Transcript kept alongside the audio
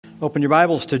Open your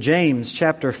Bibles to James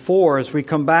chapter 4 as we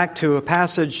come back to a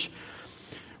passage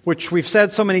which we've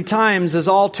said so many times is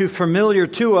all too familiar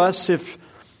to us, if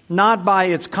not by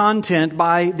its content,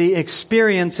 by the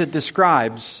experience it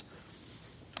describes.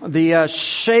 The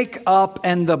shake up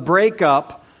and the break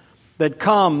up that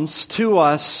comes to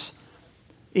us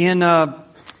in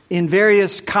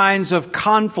various kinds of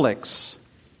conflicts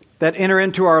that enter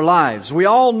into our lives. We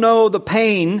all know the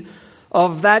pain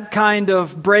of that kind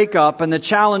of breakup and the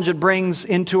challenge it brings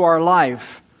into our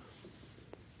life.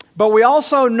 But we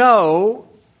also know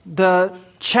the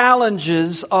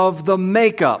challenges of the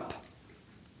makeup.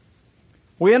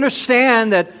 We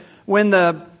understand that when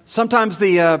sometimes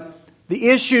the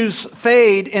issues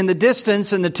fade in the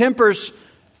distance and the tempers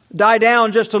die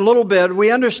down just a little bit,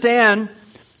 we understand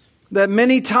that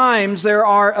many times there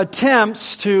are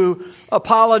attempts to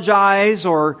apologize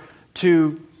or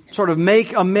to sort of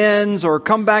make amends or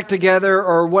come back together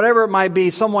or whatever it might be.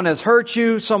 Someone has hurt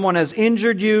you, someone has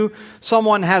injured you,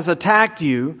 someone has attacked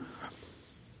you,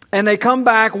 and they come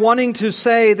back wanting to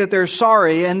say that they're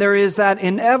sorry, and there is that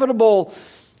inevitable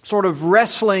sort of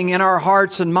wrestling in our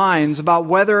hearts and minds about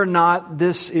whether or not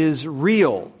this is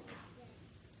real.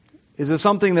 Is it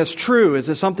something that's true? Is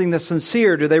it something that's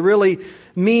sincere? Do they really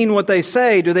mean what they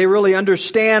say? Do they really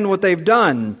understand what they've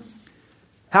done?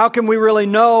 How can we really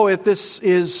know if this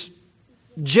is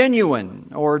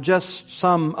genuine or just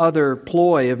some other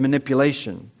ploy of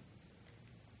manipulation?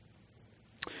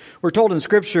 We're told in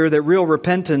Scripture that real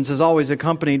repentance is always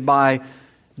accompanied by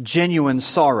genuine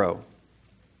sorrow.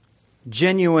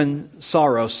 Genuine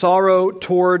sorrow. Sorrow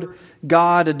toward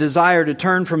God, a desire to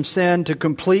turn from sin, to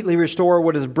completely restore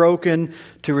what is broken,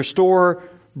 to restore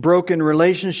broken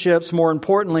relationships, more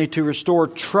importantly, to restore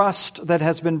trust that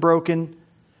has been broken.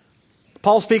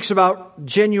 Paul speaks about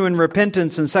genuine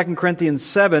repentance in 2 Corinthians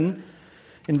 7.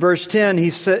 In verse 10,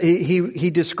 he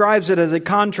describes it as a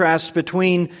contrast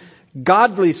between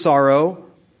godly sorrow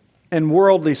and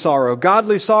worldly sorrow.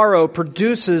 Godly sorrow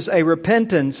produces a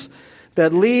repentance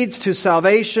that leads to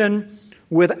salvation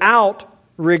without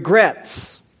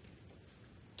regrets,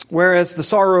 whereas the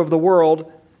sorrow of the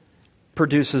world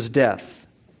produces death.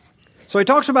 So he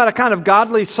talks about a kind of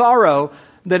godly sorrow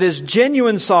that is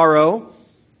genuine sorrow.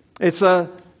 It's a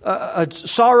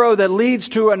sorrow that leads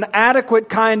to an adequate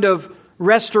kind of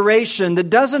restoration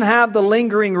that doesn't have the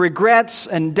lingering regrets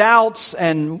and doubts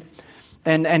and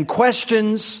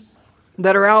questions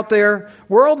that are out there.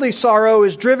 Worldly sorrow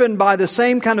is driven by the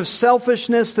same kind of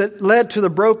selfishness that led to the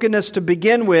brokenness to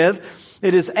begin with.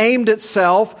 It is aimed at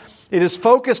self. It is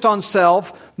focused on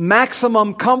self,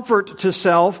 maximum comfort to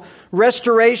self,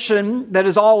 restoration that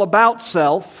is all about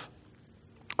self.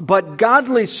 But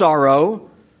godly sorrow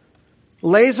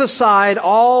lays aside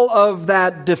all of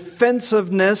that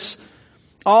defensiveness,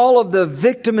 all of the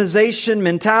victimization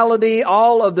mentality,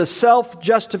 all of the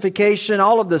self-justification,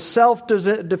 all of the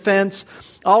self-defense,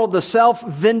 all of the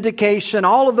self-vindication,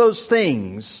 all of those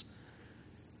things.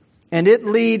 And it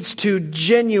leads to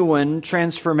genuine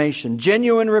transformation,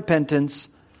 genuine repentance,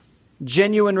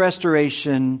 genuine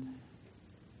restoration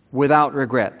without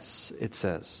regrets, it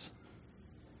says.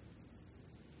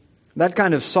 That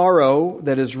kind of sorrow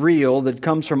that is real, that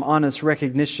comes from honest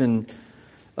recognition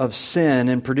of sin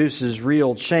and produces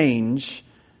real change,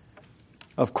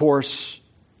 of course,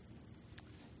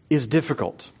 is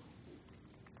difficult.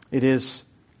 It is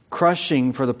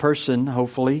crushing for the person,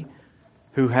 hopefully,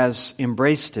 who has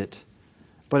embraced it,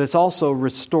 but it's also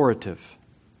restorative.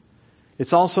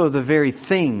 It's also the very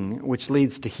thing which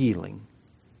leads to healing.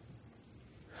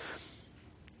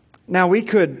 Now, we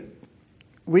could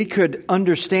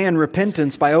understand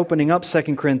repentance by opening up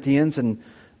 2 Corinthians and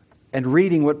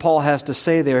reading what Paul has to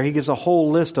say there. He gives a whole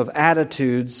list of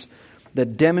attitudes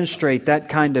that demonstrate that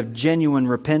kind of genuine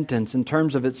repentance in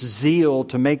terms of its zeal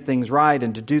to make things right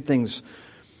and to do things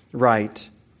right.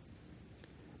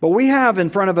 But we have in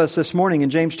front of us this morning in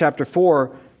James chapter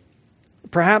 4,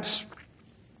 perhaps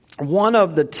one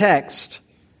of the texts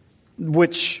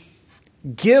which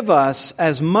give us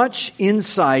as much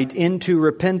insight into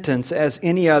repentance as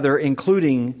any other,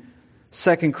 including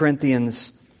 2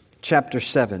 Corinthians chapter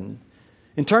 7.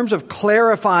 In terms of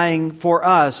clarifying for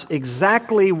us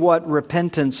exactly what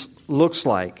repentance looks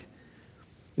like.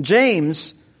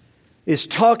 James is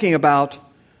talking about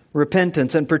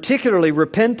repentance, and particularly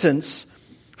repentance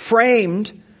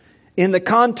framed in the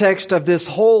context of this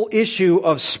whole issue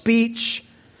of speech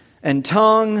and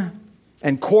tongue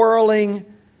and quarreling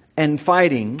and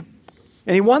fighting.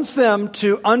 And he wants them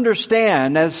to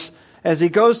understand, as as he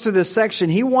goes through this section,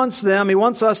 he wants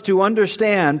us to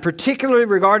understand, particularly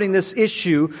regarding this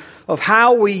issue of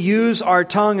how we use our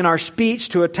tongue and our speech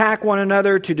to attack one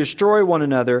another, to destroy one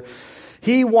another.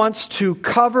 He wants to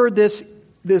cover this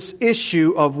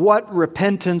issue of what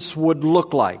repentance would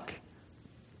look like.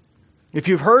 If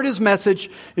you've heard his message,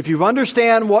 if you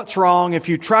understand what's wrong, if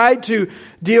you tried to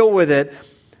deal with it,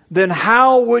 then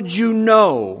how would you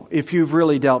know if you've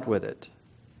really dealt with it?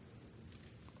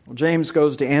 Well, James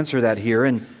goes to answer that here,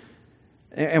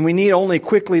 and we need only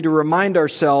quickly to remind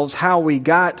ourselves how we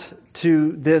got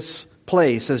to this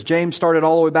place. As James started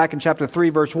all the way back in chapter 3,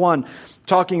 verse 1,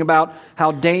 talking about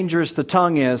how dangerous the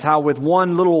tongue is, how with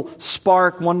one little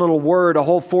spark, one little word, a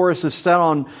whole forest is set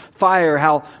on fire,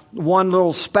 how one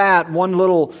little spat, one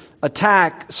little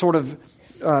attack sort of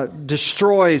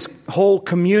destroys whole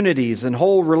communities and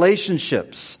whole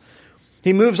relationships.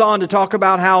 He moves on to talk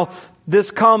about how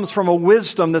this comes from a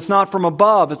wisdom that's not from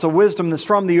above. It's a wisdom that's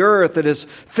from the earth, that is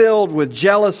filled with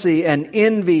jealousy and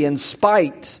envy and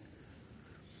spite.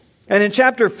 And in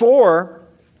chapter 4,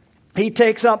 he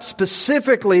takes up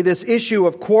specifically this issue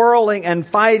of quarreling and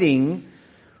fighting,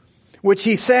 which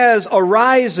he says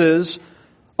arises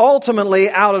ultimately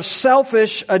out of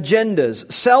selfish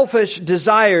agendas, selfish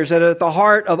desires that are at the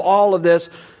heart of all of this.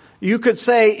 You could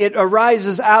say it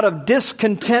arises out of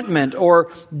discontentment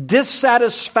or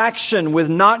dissatisfaction with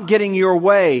not getting your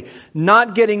way,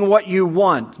 not getting what you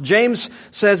want. James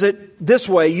says it this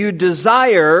way: you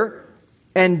desire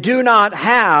and do not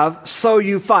have, so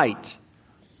you fight.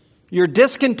 You're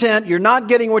discontent, you're not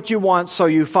getting what you want, so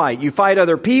you fight. You fight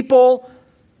other people,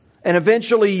 and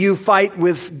eventually you fight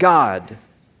with God.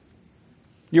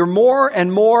 You're more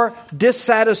and more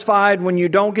dissatisfied when you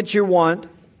don't get your want,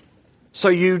 so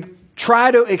you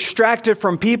try to extract it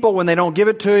from people when they don't give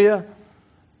it to you.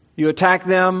 You attack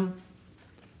them.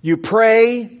 You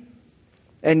pray,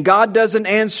 and God doesn't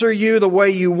answer you the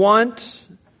way you want.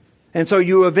 And so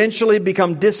you eventually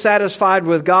become dissatisfied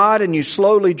with God, and you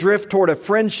slowly drift toward a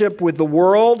friendship with the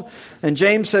world. And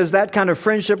James says that kind of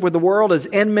friendship with the world is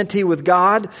enmity with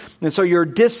God. And so your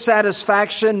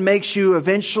dissatisfaction makes you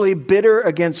eventually bitter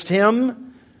against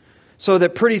Him, so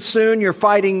that pretty soon you're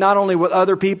fighting not only with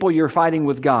other people, you're fighting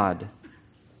with God.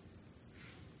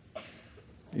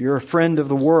 You're a friend of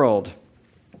the world,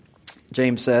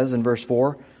 James says in verse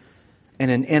 4,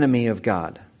 and an enemy of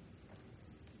God.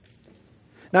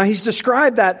 Now, he's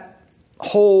described that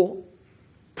whole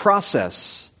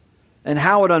process and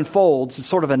how it unfolds. It's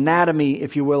sort of anatomy,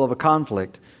 if you will, of a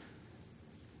conflict.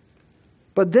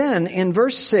 But then, in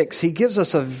verse 6, he gives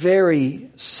us a very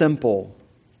simple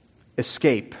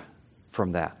escape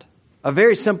from that. A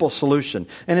very simple solution.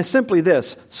 And it's simply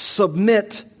this: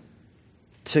 submit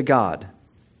to God.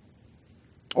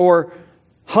 Or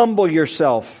humble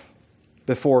yourself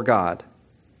before God.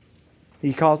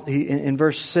 In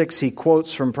verse 6, he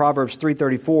quotes from Proverbs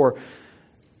 3:34,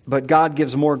 but God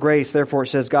gives more grace. Therefore, it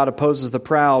says, God opposes the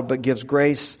proud, but gives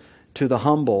grace to the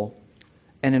humble.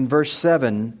 And in verse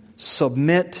 7,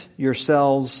 submit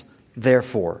yourselves,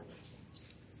 therefore,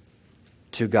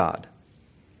 to God.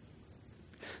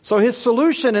 So his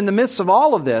solution in the midst of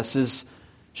all of this is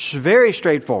very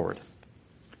straightforward.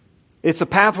 It's a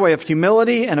pathway of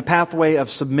humility and a pathway of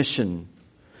submission.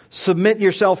 Submit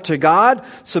yourself to God.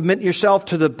 Submit yourself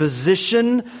to the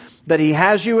position that He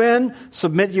has you in.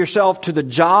 Submit yourself to the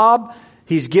job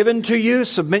He's given to you.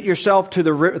 Submit yourself to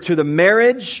the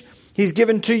marriage He's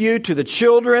given to you, to the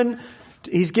children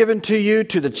He's given to you,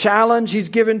 to the challenge He's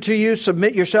given to you.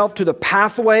 Submit yourself to the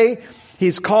pathway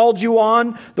He's called you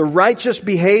on, the righteous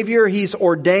behavior He's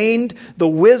ordained, the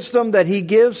wisdom that He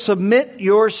gives. Submit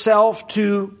yourself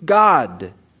to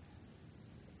God.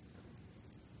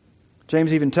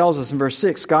 James even tells us in verse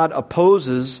 6, God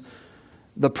opposes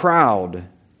the proud.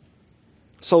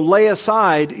 So lay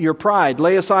aside your pride,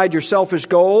 lay aside your selfish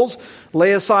goals,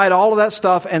 lay aside all of that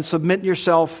stuff and submit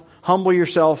yourself, humble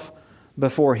yourself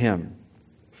before Him.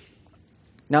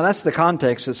 Now that's the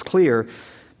context, it's clear.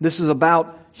 This is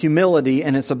about humility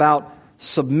and it's about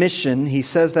submission. He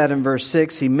says that in verse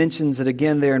 6. He mentions it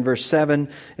again there in verse 7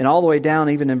 and all the way down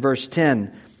even in verse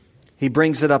 10. He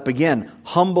brings it up again.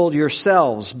 Humble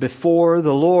yourselves before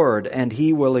the Lord, and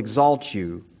He will exalt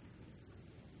you.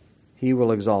 He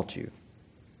will exalt you.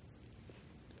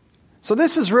 So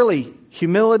this is really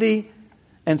humility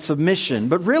and submission,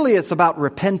 but really it's about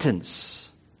repentance.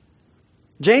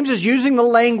 James is using the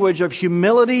language of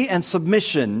humility and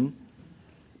submission,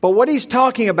 but what he's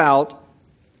talking about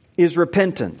is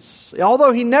repentance.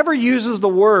 Although he never uses the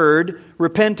word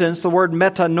repentance, the word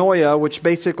metanoia, which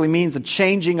basically means a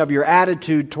changing of your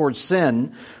attitude towards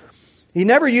sin, he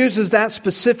never uses that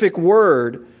specific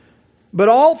word. But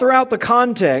all throughout the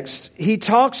context, he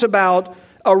talks about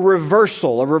a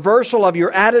reversal of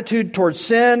your attitude towards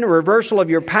sin, a reversal of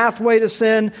your pathway to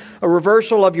sin, a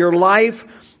reversal of your life,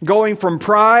 going from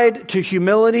pride to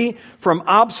humility, from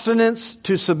obstinance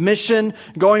to submission,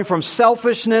 going from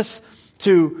selfishness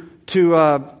to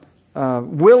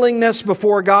willingness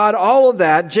before God, all of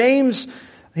that. James,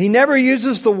 he never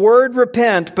uses the word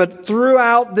repent, but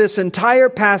throughout this entire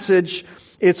passage,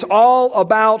 it's all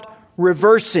about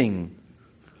reversing.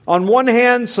 On one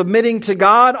hand, submitting to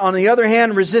God. On the other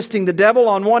hand, resisting the devil.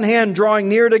 On one hand, drawing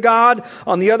near to God.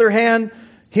 On the other hand,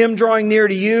 Him drawing near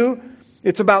to you.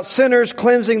 It's about sinners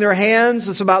cleansing their hands.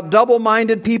 It's about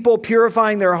double-minded people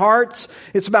purifying their hearts.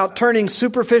 It's about turning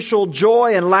superficial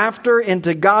joy and laughter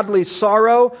into godly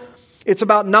sorrow. It's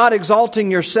about not exalting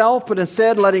yourself, but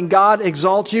instead letting God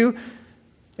exalt you.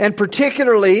 And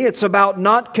particularly, it's about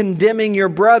not condemning your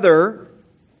brother,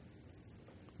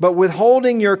 but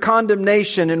withholding your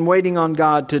condemnation and waiting on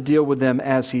God to deal with them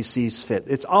as He sees fit.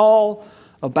 It's all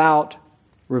about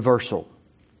reversal.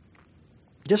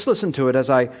 Just listen to it as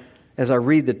I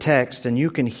read the text, and you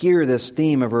can hear this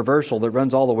theme of reversal that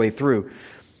runs all the way through.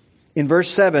 In verse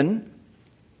 7,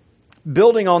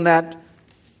 building on that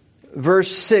verse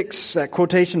 6, that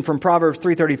quotation from Proverbs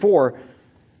 3:34,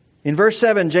 in verse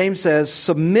 7, James says,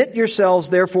 "Submit yourselves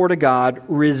therefore to God,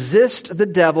 resist the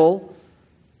devil,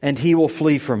 and he will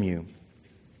flee from you.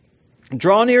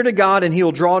 Draw near to God, and He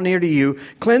will draw near to you.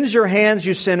 Cleanse your hands,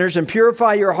 you sinners, and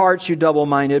purify your hearts, you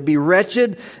double-minded. Be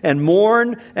wretched and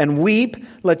mourn and weep.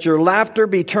 Let your laughter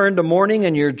be turned to mourning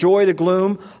and your joy to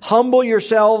gloom. Humble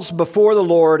yourselves before the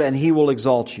Lord, and He will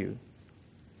exalt you.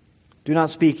 Do not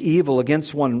speak evil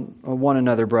against one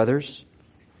another, brothers.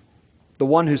 The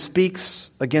one who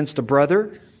speaks against a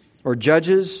brother or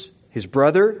judges his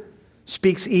brother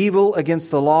speaks evil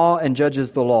against the law and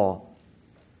judges the law.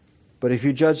 But if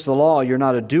you judge the law, you're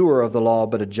not a doer of the law,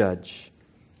 but a judge.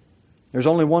 There's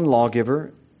only one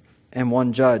lawgiver and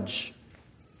one judge,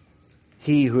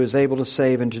 He who is able to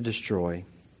save and to destroy.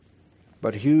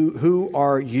 But who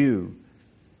are you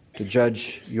to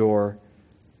judge your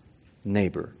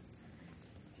neighbor?"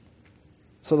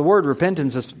 So the word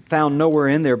repentance is found nowhere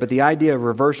in there, but the idea of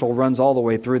reversal runs all the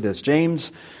way through this.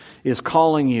 James is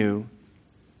calling you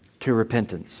to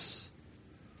repentance.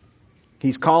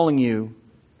 He's calling you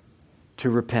to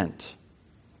repent,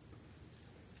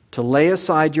 to lay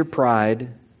aside your pride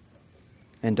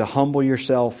and to humble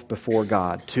yourself before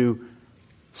God, to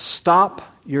stop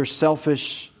your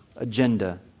selfish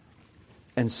agenda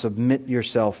and submit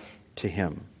yourself to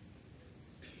Him.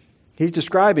 He's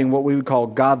describing what we would call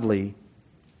godly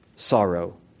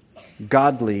sorrow,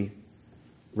 godly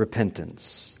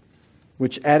repentance,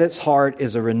 which at its heart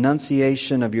is a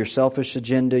renunciation of your selfish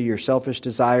agenda, your selfish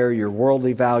desire, your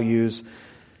worldly values,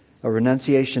 a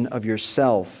renunciation of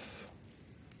yourself,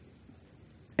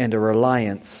 and a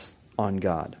reliance on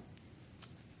God.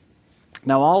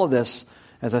 Now, all of this,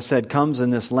 as I said, comes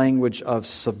in this language of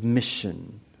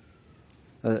submission.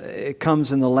 It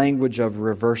comes in the language of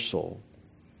reversal.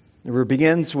 It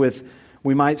begins with,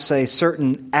 we might say,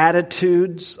 certain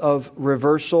attitudes of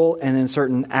reversal and then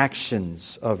certain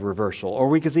actions of reversal. Or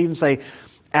we could even say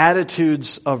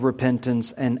attitudes of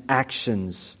repentance and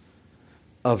actions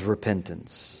of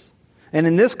repentance. And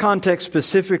in this context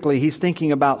specifically, he's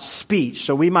thinking about speech.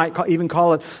 So we might even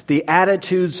call it the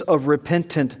attitudes of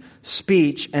repentant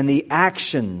speech and the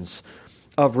actions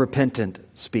of repentant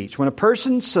speech. When a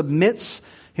person submits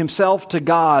himself to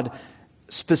God,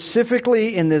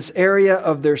 specifically in this area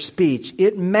of their speech,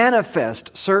 it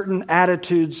manifests certain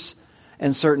attitudes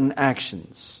and certain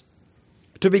actions.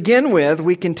 To begin with,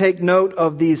 we can take note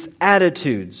of these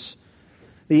attitudes.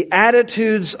 The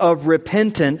attitudes of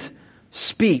repentant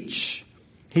speech.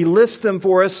 He lists them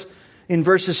for us in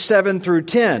verses 7 through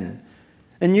 10.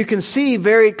 And you can see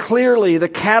very clearly the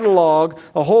catalog,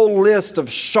 a whole list of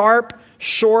sharp,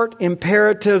 short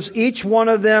imperatives, each one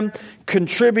of them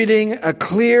contributing a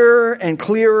clearer and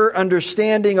clearer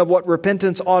understanding of what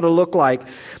repentance ought to look like.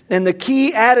 And the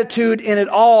key attitude in it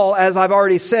all, as I've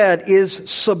already said, is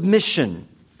submission.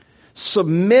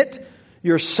 Submit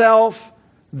yourself,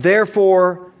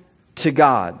 therefore, to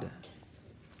God.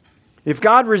 If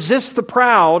God resists the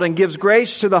proud and gives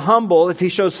grace to the humble, if He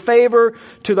shows favor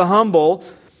to the humble,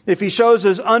 if He shows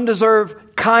His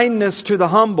undeserved kindness to the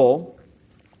humble,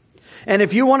 and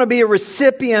if you want to be a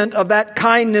recipient of that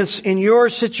kindness in your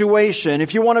situation,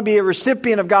 if you want to be a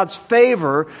recipient of God's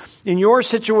favor in your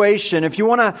situation, if you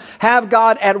want to have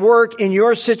God at work in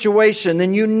your situation,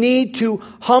 then you need to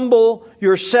humble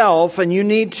yourself and you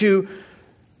need to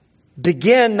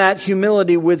begin that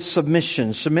humility with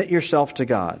submission. Submit yourself to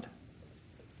God.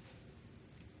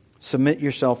 Submit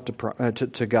yourself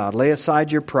to God. Lay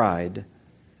aside your pride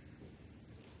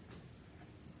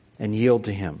and yield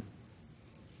to Him.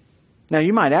 Now,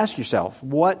 you might ask yourself,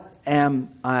 what am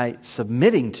I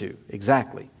submitting to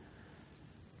exactly?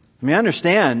 I mean, I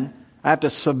understand I have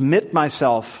to submit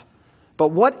myself, but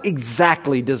what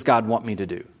exactly does God want me to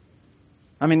do?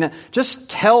 I mean, just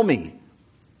tell me.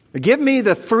 Give me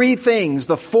the 3 things,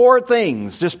 the 4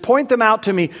 things. Just point them out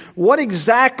to me. What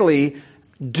exactly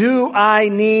do I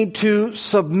need to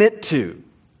submit to?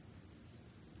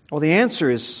 Well, the answer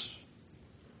is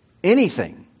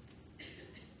anything.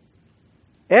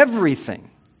 Everything.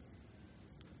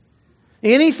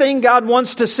 Anything God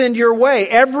wants to send your way.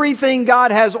 Everything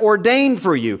God has ordained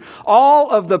for you. All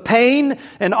of the pain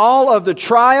and all of the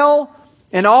trial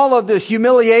and all of the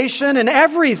humiliation and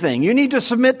everything. You need to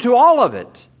submit to all of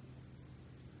it.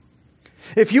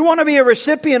 If you want to be a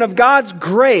recipient of God's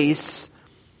grace,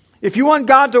 if you want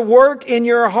God to work in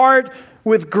your heart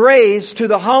with grace to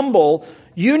the humble,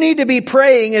 you need to be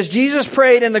praying as Jesus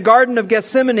prayed in the Garden of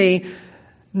Gethsemane,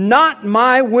 not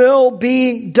my will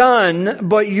be done,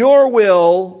 but your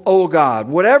will, O God.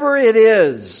 Whatever it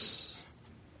is,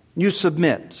 you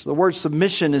submit. The word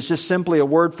submission is just simply a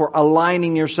word for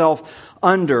aligning yourself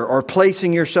under or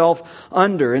placing yourself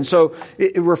under. And so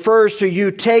it refers to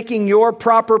you taking your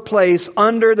proper place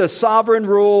under the sovereign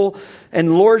rule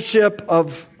and lordship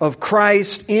of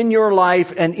Christ in your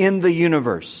life and in the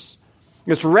universe.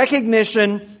 It's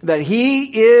recognition that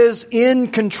He is in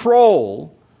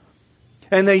control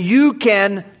and that you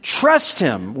can trust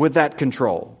Him with that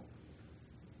control.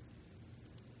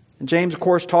 And James, of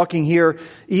course, talking here,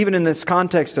 even in this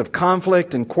context of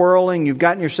conflict and quarreling, you've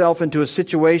gotten yourself into a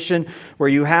situation where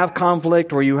you have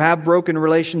conflict, where you have broken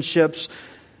relationships,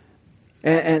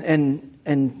 and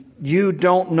you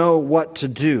don't know what to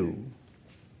do.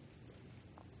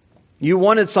 You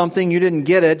wanted something, you didn't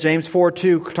get it. James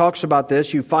 4:2 talks about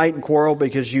this. You fight and quarrel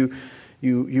because you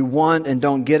want and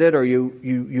don't get it, or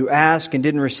you ask and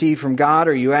didn't receive from God,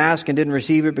 or you ask and didn't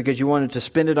receive it because you wanted to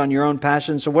spend it on your own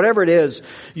passion. So whatever it is,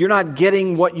 you're not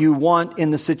getting what you want in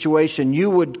the situation.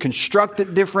 You would construct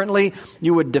it differently.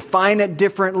 You would define it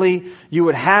differently. You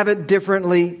would have it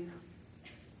differently.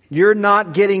 You're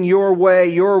not getting your way,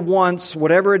 your wants,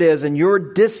 whatever it is, and your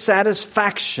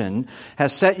dissatisfaction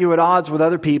has set you at odds with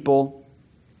other people.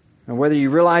 And whether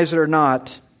you realize it or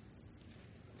not,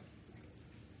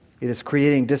 it is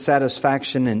creating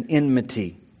dissatisfaction and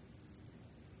enmity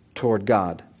toward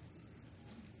God.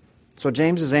 So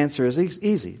James's answer is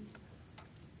easy.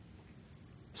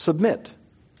 Submit.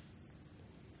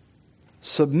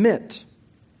 Submit.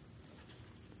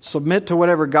 Submit to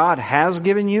whatever God has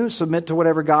given you. Submit to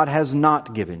whatever God has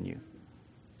not given you.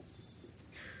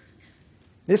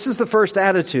 This is the first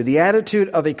attitude, the attitude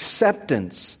of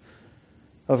acceptance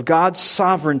of God's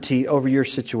sovereignty over your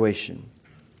situation.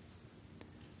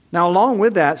 Now, along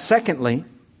with that, secondly,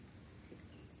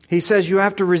 he says you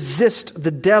have to resist the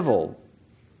devil.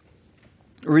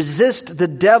 Resist the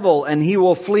devil and he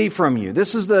will flee from you.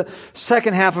 This is the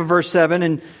second half of verse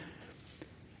 7,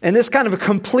 and this kind of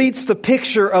completes the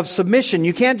picture of submission.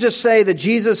 You can't just say that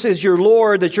Jesus is your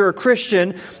Lord, that you're a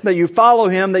Christian, that you follow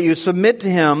Him, that you submit to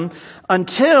Him,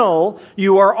 until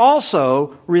you are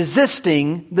also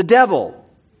resisting the devil.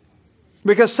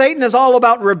 Because Satan is all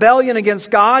about rebellion against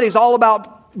God. He's all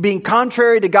about being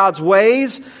contrary to God's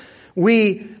ways.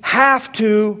 We have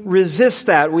to resist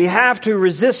that. We have to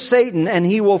resist Satan and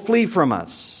he will flee from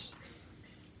us.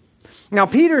 Now,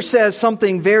 Peter says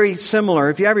something very similar.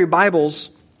 If you have your Bibles,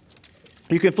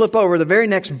 you can flip over the very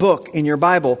next book in your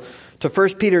Bible to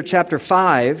 1 Peter chapter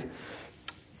 5.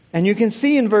 And you can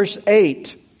see in verse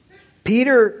 8,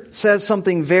 Peter says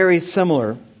something very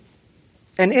similar.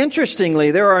 And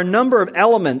interestingly, there are a number of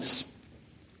elements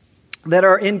that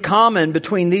are in common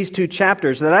between these two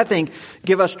chapters that I think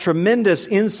give us tremendous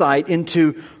insight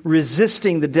into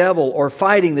resisting the devil or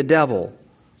fighting the devil.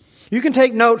 You can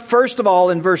take note, first of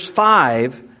all, in verse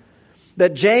 5,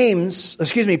 that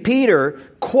Peter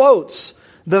quotes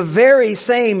the very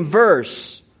same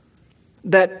verse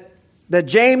that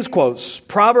James quotes,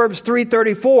 Proverbs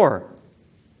 3:34.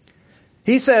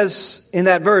 He says in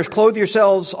that verse, "Clothe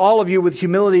yourselves, all of you, with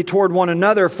humility toward one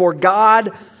another, for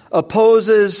God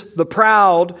opposes the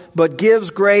proud, but gives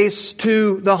grace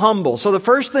to the humble." So the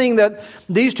first thing that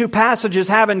these two passages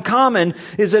have in common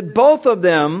is that both of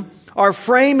them are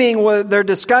framing their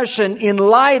discussion in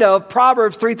light of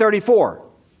Proverbs 3:34.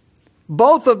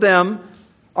 Both of them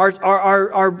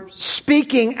are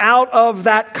speaking out of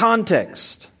that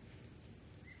context.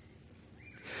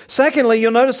 Secondly,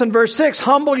 you'll notice in verse 6,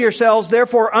 "Humble yourselves,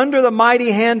 therefore, under the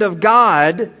mighty hand of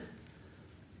God,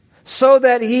 so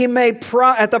that he may,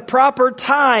 at the proper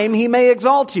time, he may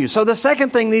exalt you. So the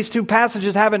second thing these two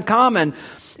passages have in common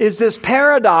is this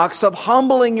paradox of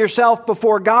humbling yourself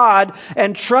before God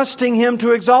and trusting Him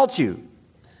to exalt you.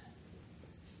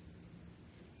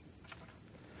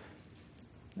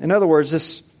 In other words,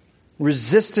 this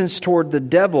resistance toward the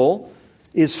devil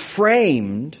is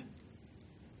framed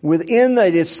within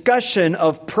the discussion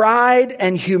of pride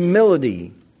and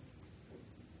humility.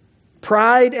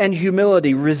 Pride and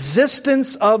humility.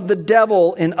 Resistance of the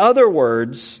devil, in other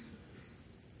words,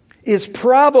 is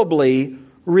probably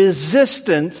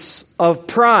resistance of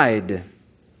pride.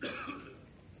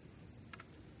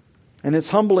 And it's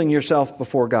humbling yourself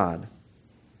before God.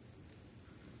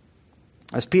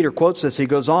 As Peter quotes this, he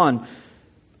goes on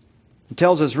and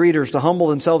tells his readers to humble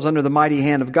themselves under the mighty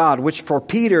hand of God, which for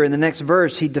Peter in the next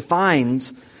verse he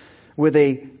defines with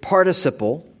a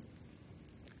participle,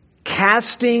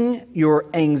 casting your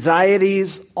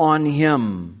anxieties on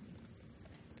Him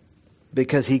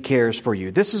because He cares for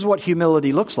you. This is what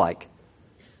humility looks like.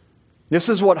 This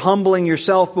is what humbling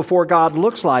yourself before God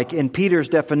looks like in Peter's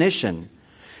definition.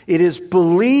 It is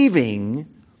believing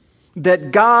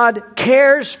that God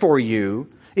cares for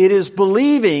you. It is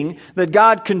believing that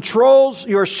God controls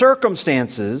your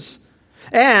circumstances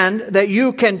and that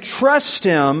you can trust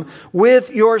Him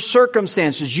with your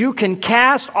circumstances. You can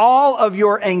cast all of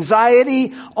your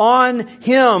anxiety on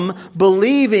Him,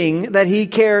 believing that He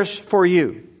cares for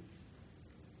you.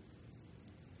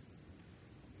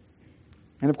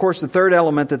 And of course, the third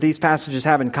element that these passages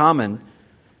have in common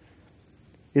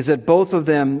is that both of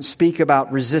them speak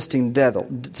about resisting the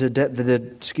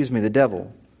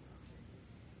devil.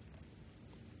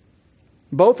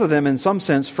 Both of them, in some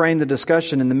sense, frame the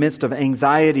discussion in the midst of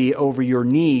anxiety over your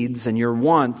needs and your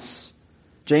wants.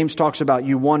 James talks about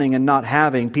you wanting and not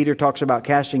having. Peter talks about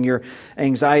casting your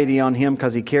anxiety on Him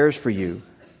because He cares for you.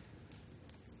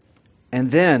 And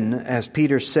then, as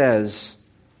Peter says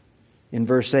in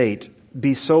verse 8,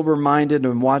 be sober-minded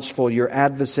and watchful. Your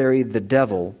adversary, the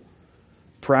devil,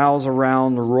 prowls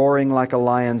around, roaring like a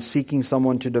lion, seeking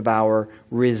someone to devour.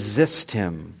 Resist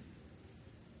him,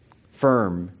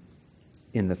 firm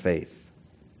in the faith.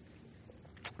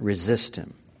 Resist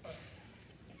him.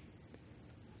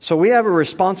 So we have a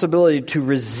responsibility to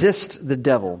resist the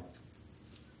devil.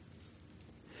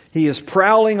 He is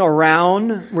prowling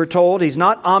around, we're told. He's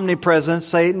not omnipresent.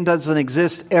 Satan doesn't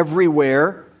exist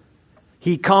everywhere.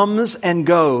 He comes and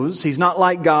goes. He's not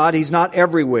like God. He's not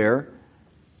everywhere.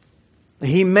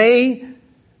 He may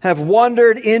have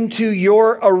wandered into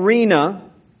your arena,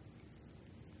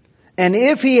 and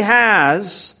if he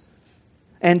has,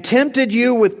 and tempted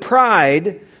you with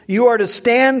pride, you are to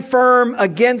stand firm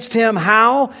against him.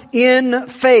 How? In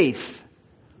faith.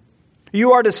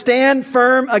 You are to stand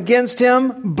firm against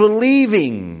him,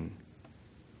 believing.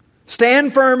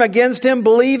 Stand firm against him,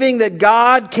 believing that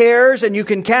God cares and you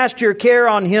can cast your care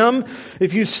on him.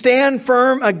 If you stand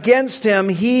firm against him,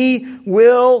 he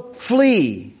will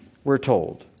flee, we're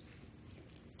told.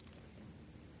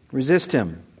 Resist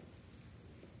him.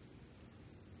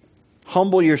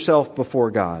 Humble yourself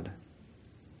before God.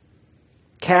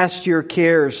 Cast your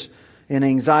cares and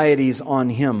anxieties on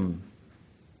him.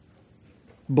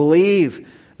 Believe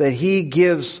that he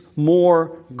gives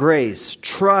more grace.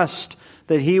 Trust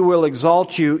that he will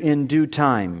exalt you in due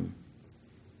time.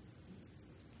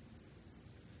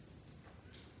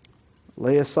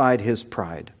 Lay aside his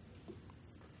pride.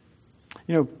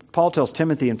 You know, Paul tells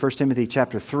Timothy in 1 Timothy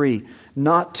chapter 3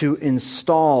 not to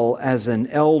install as an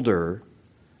elder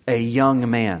a young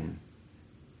man,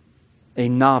 a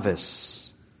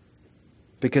novice.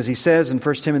 Because he says in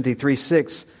 1 Timothy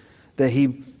 3:6 that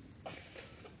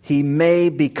he may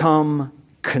become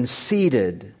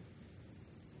conceited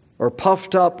or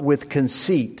puffed up with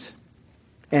conceit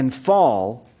and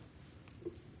fall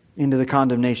into the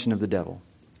condemnation of the devil.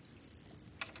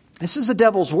 This is the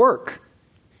devil's work.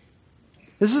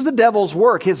 This is the devil's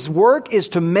work. His work is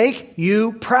to make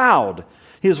you proud.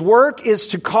 His work is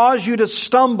to cause you to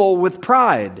stumble with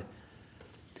pride.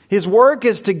 His work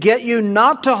is to get you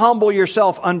not to humble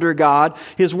yourself under God.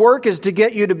 His work is to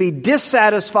get you to be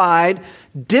dissatisfied,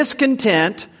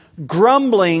 discontent,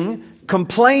 grumbling,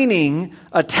 complaining,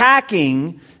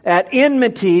 attacking, at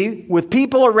enmity with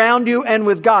people around you and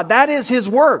with God. That is his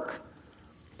work.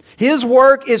 His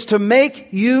work is to make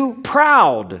you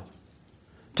proud,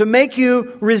 to make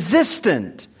you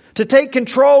resistant, to take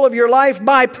control of your life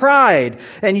by pride.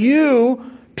 And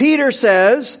you, Peter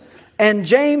says, and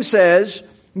James says,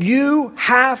 you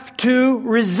have to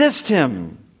resist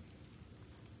him.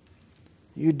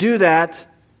 You do that,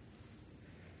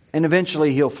 and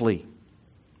eventually he'll flee.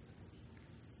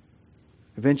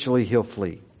 Eventually he'll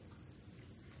flee.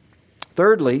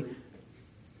 Thirdly,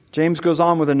 James goes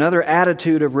on with another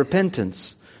attitude of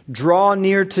repentance. Draw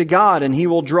near to God, and He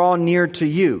will draw near to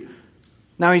you.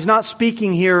 Now, he's not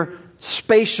speaking here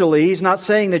spatially. He's not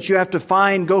saying that you have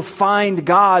to go find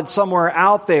God somewhere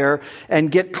out there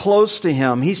and get close to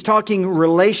Him. He's talking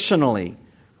relationally.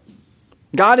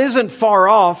 God isn't far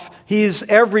off. He's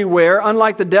everywhere.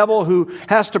 Unlike the devil who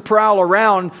has to prowl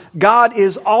around, God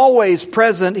is always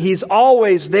present. He's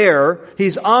always there.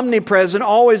 He's omnipresent,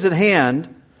 always at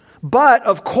hand. But,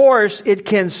 of course, it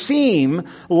can seem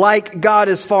like God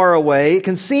is far away. It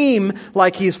can seem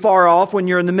like He's far off when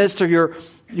you're in the midst of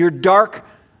your dark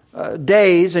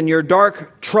days and your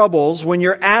dark troubles, when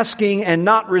you're asking and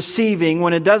not receiving,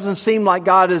 when it doesn't seem like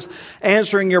God is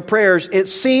answering your prayers. It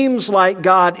seems like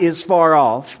God is far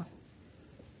off.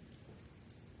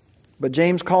 But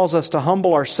James calls us to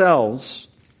humble ourselves,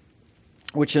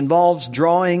 which involves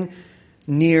drawing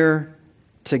near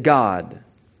to God,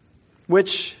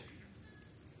 which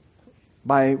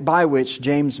by which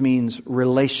James means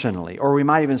relationally, or we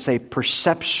might even say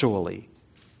perceptually.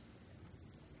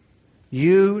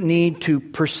 You need to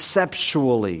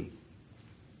perceptually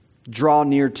draw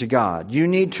near to God. You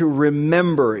need to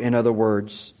remember, in other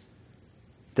words,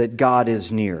 that God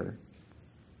is near.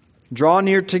 Draw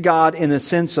near to God in the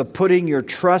sense of putting your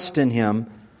trust in Him,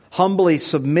 humbly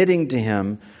submitting to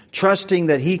Him, trusting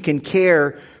that He can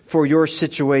care for your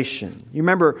situation. You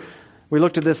remember, we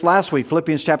looked at this last week,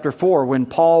 Philippians chapter 4, when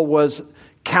Paul was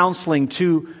counseling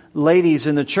two ladies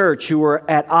in the church who were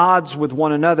at odds with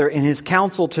one another, and his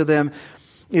counsel to them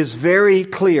is very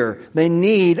clear. They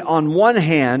need, on one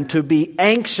hand, to be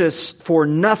anxious for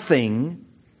nothing,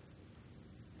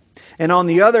 and on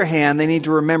the other hand, they need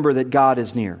to remember that God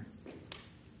is near.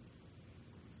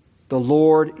 The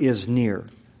Lord is near.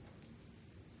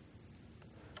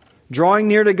 Drawing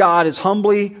near to God is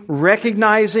humbly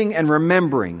recognizing and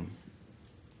remembering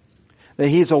that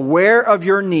He's aware of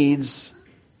your needs,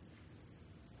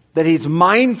 that He's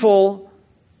mindful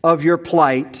of your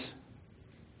plight,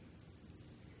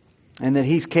 and that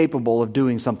He's capable of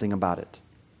doing something about it.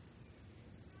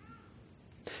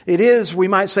 It is, we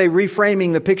might say,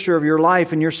 reframing the picture of your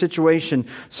life and your situation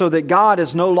so that God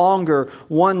is no longer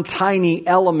one tiny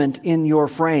element in your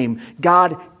frame.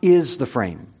 God is the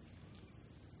frame.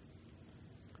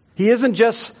 He isn't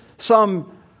just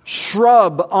some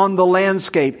shrub on the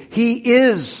landscape. He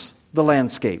is the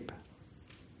landscape.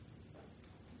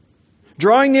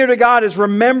 Drawing near to God is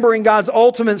remembering God's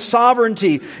ultimate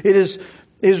sovereignty. It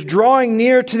is drawing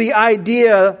near to the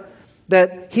idea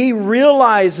that He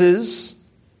realizes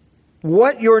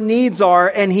what your needs are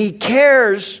and He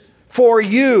cares for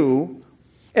you.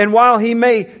 And while He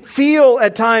may feel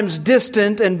at times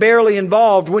distant and barely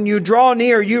involved, when you draw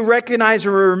near, you recognize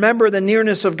and remember the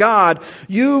nearness of God.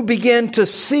 You begin to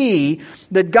see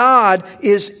that God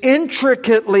is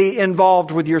intricately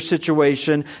involved with your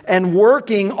situation and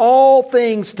working all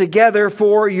things together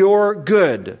for your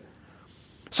good.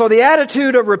 So the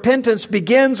attitude of repentance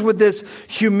begins with this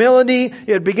humility.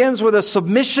 It begins with a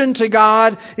submission to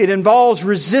God. It involves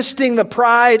resisting the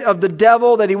pride of the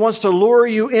devil that he wants to lure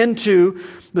you into,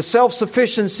 the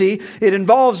self-sufficiency. It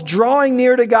involves drawing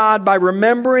near to God by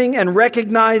remembering and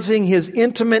recognizing His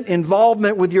intimate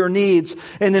involvement with your needs.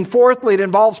 And then fourthly, it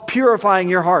involves purifying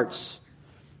your hearts.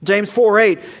 James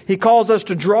 4:8, he calls us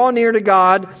to draw near to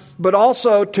God, but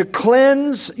also to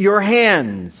cleanse your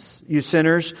hands, you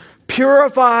sinners.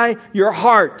 Purify your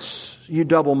hearts, you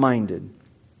double-minded.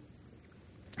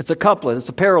 It's a couplet. It's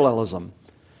a parallelism.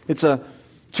 It's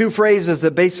two phrases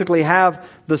that basically have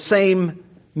the same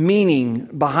meaning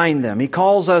behind them. He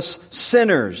calls us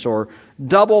sinners or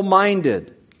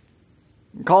double-minded,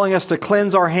 calling us to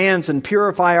cleanse our hands and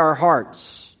purify our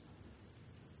hearts.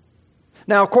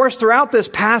 Now, of course, throughout this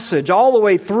passage, all the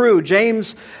way through,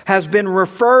 James has been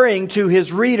referring to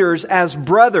his readers as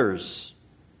brothers.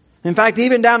 In fact,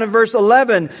 even down in verse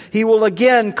 11, he will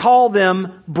again call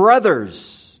them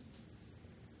brothers.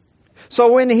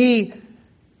 So when he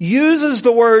uses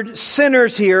the word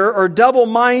sinners here, or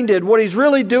double-minded, what he's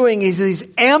really doing is he's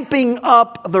amping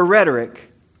up the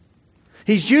rhetoric.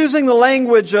 He's using the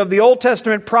language of the Old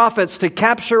Testament prophets to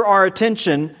capture our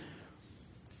attention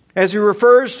as he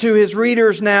refers to his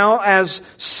readers now as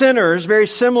sinners, very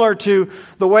similar to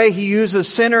the way he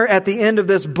uses sinner at the end of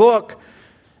this book.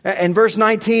 In verse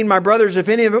 19, my brothers, if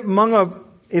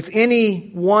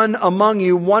anyone among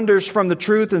you wanders from the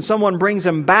truth and someone brings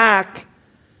him back,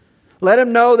 let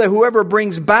him know that whoever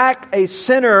brings back a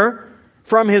sinner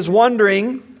from his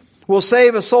wandering will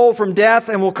save a soul from death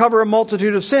and will cover a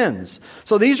multitude of sins.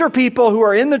 So these are people who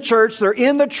are in the church, they're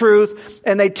in the truth,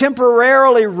 and they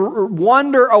temporarily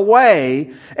wander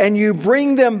away, and you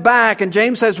bring them back. And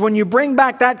James says, when you bring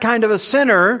back that kind of a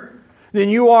sinner, then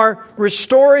you are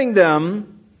restoring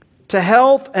them to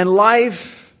health and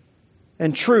life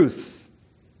and truth.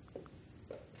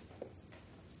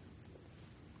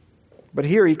 But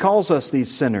here he calls us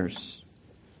these sinners.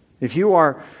 If you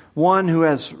are one who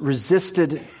has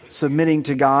resisted submitting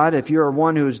to God, if you're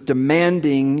one who is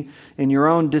demanding in your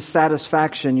own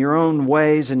dissatisfaction, your own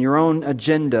ways and your own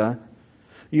agenda,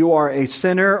 you are a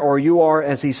sinner, or you are,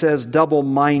 as he says,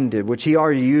 double-minded, which he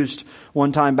already used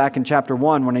one time back in chapter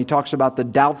 1 when he talks about the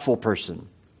doubtful person.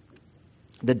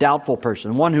 The doubtful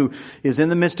person, one who is in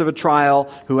the midst of a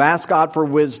trial, who asks God for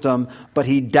wisdom, but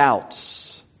he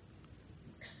doubts.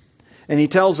 And he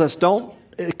tells us, don't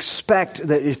expect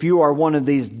that if you are one of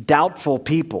these doubtful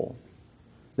people,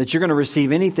 that you're going to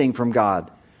receive anything from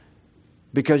God,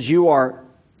 because you are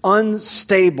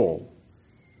unstable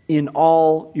in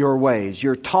all your ways.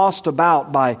 You're tossed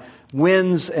about by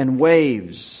winds and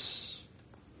waves,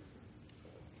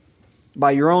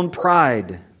 by your own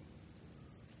pride.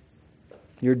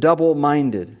 You're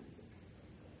double-minded.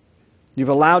 You've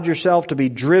allowed yourself to be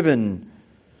driven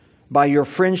by your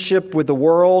friendship with the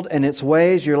world and its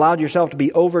ways. You allowed yourself to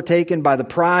be overtaken by the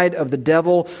pride of the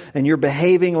devil, and you're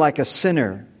behaving like a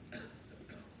sinner.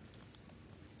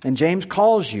 And James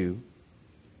calls you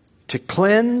to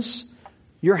cleanse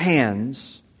your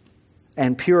hands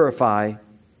and purify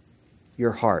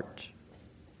your heart.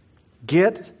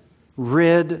 Get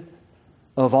rid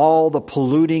of all the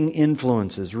polluting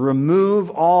influences. Remove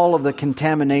all of the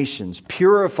contaminations.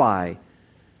 Purify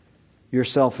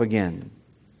yourself again.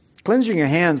 Cleansing your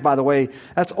hands, by the way,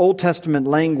 that's Old Testament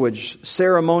language,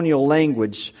 ceremonial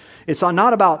language. It's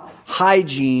not about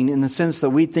hygiene in the sense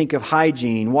that we think of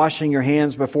hygiene, washing your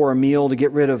hands before a meal to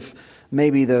get rid of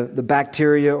maybe the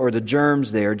bacteria or the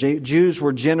germs there. Jews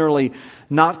were generally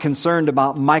not concerned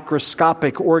about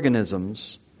microscopic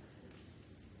organisms.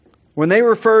 When they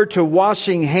referred to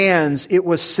washing hands, it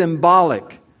was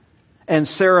symbolic and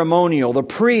ceremonial. The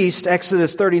priest,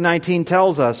 Exodus 30:19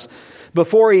 tells us,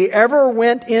 before he ever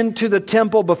went into the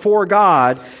temple before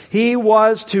God, he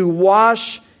was to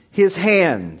wash his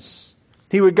hands.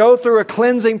 He would go through a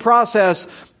cleansing process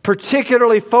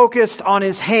particularly focused on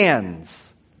his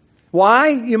hands. Why,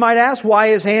 you might ask? Why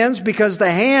his hands? Because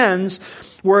the hands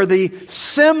were the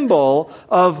symbol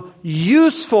of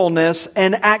usefulness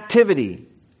and activity.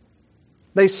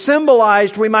 They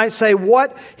symbolized, we might say,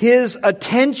 what his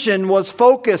attention was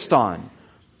focused on.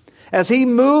 As he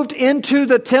moved into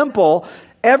the temple,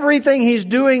 everything he's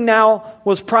doing now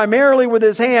was primarily with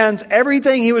his hands.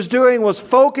 Everything he was doing was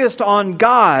focused on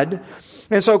God.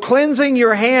 And so cleansing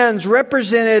your hands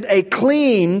represented a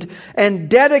cleaned and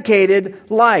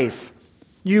dedicated life.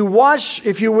 You wash,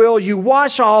 if you will, you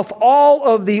wash off all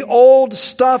of the old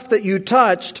stuff that you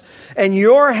touched, and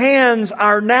your hands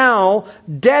are now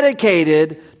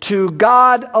dedicated to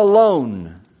God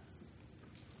alone.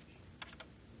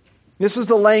 This is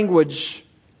the language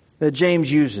that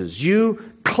James uses. You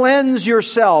cleanse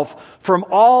yourself from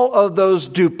all of those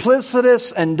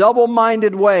duplicitous and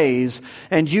double-minded ways,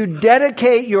 and you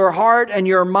dedicate your heart and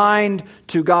your mind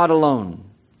to God alone.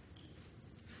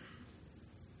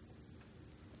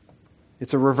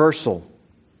 It's a reversal.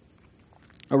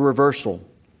 A reversal.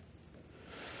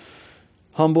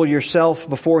 Humble yourself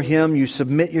before Him. You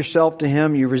submit yourself to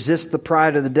Him. You resist the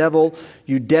pride of the devil.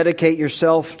 You dedicate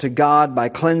yourself to God by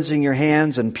cleansing your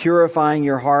hands and purifying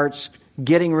your hearts,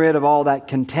 getting rid of all that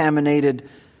contaminated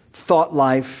thought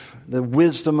life, the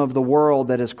wisdom of the world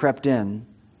that has crept in,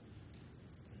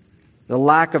 the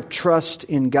lack of trust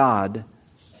in God,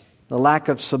 the lack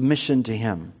of submission to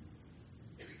Him.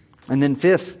 And then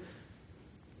fifth,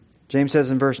 James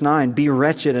says in verse 9, be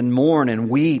wretched and mourn and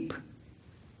weep.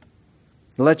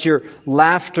 Let your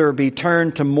laughter be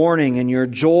turned to mourning and your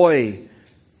joy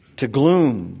to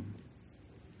gloom.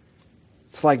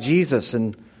 It's like Jesus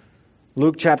in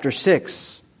Luke chapter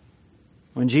 6,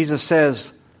 when Jesus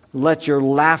says, let your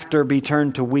laughter be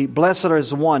turned to weep. Blessed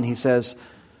is the one, he says,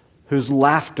 whose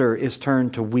laughter is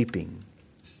turned to weeping.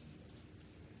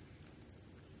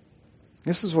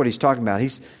 This is what he's talking about.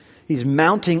 He's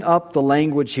mounting up the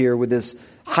language here with this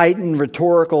heightened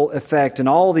rhetorical effect and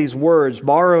all these words,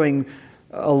 borrowing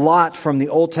a lot from the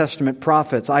Old Testament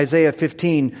prophets. Isaiah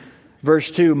 15,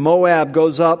 verse 2, Moab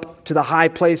goes up to the high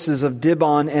places of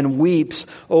Dibon and weeps.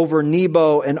 Over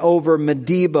Nebo and over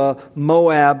Medeba,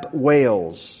 Moab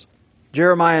wails.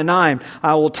 Jeremiah 9,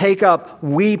 I will take up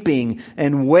weeping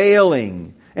and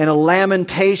wailing and a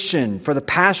lamentation for the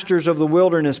pastures of the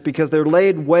wilderness because they're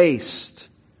laid waste.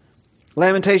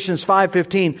 Lamentations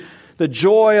 5:15, the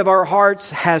joy of our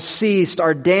hearts has ceased.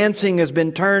 Our dancing has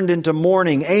been turned into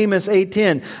mourning. Amos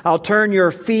 8:10, I'll turn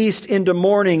your feast into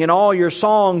mourning and all your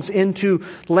songs into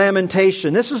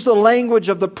lamentation. This is the language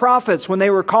of the prophets when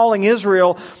they were calling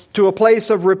Israel to a place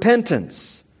of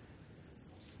repentance.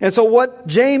 And so what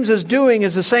James is doing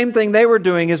is the same thing they were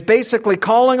doing, is basically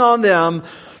calling on them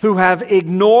who have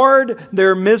ignored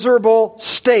their miserable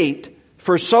state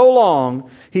for so long.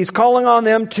 He's calling on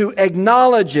them to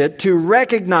acknowledge it, to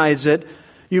recognize it.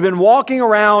 You've been walking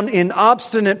around in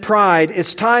obstinate pride.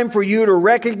 It's time for you to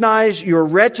recognize your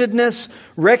wretchedness,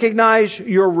 recognize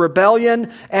your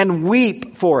rebellion, and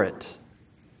weep for it.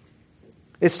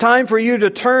 It's time for you to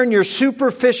turn your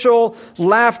superficial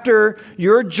laughter,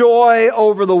 your joy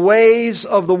over the ways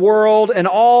of the world, and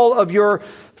all of your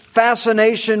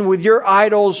fascination with your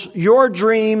idols, your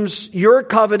dreams, your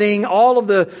coveting, all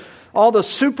the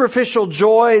superficial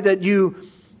joy that you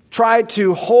try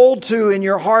to hold to in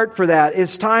your heart for that.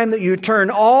 It's time that you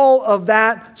turn all of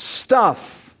that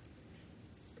stuff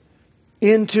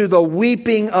into the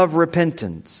weeping of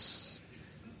repentance.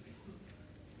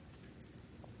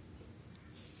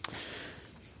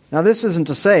 Now, this isn't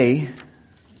to say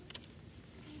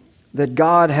that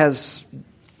God has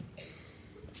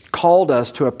called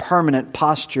us to a permanent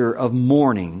posture of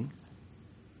mourning.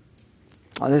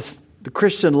 The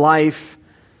Christian life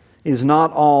is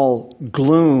not all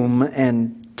gloom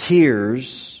and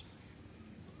tears.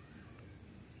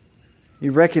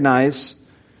 You recognize,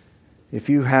 if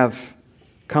you have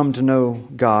come to know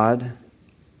God,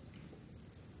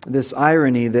 this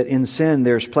irony that in sin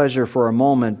there's pleasure for a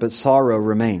moment, but sorrow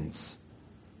remains.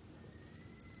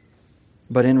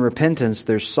 But in repentance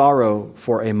there's sorrow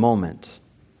for a moment,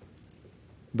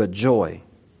 but joy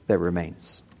that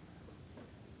remains.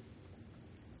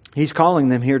 He's calling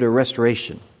them here to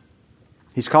restoration.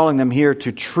 He's calling them here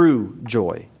to true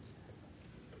joy.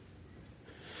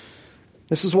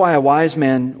 This is why a wise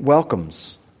man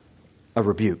welcomes a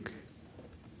rebuke.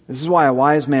 This is why a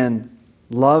wise man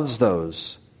loves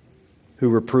those who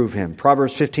reprove him.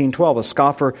 Proverbs 15:12, a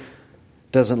scoffer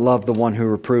doesn't love the one who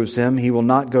reproves him. He will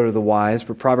not go to the wise.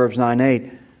 But Proverbs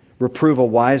 9:8, reprove a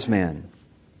wise man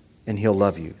and he'll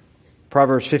love you.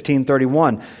 Proverbs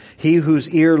 15:31, he whose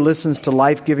ear listens to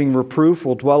life-giving reproof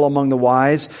will dwell among the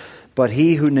wise, but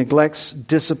he who neglects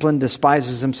discipline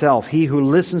despises himself. He who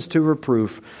listens to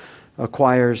reproof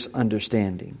acquires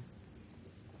understanding.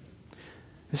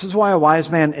 This is why a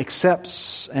wise man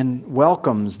accepts and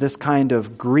welcomes this kind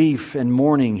of grief and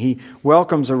mourning. He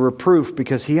welcomes a reproof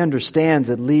because he understands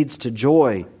it leads to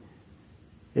joy.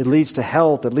 It leads to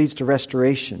health. It leads to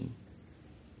restoration.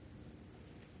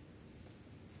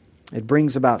 It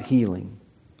brings about healing,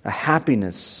 a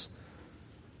happiness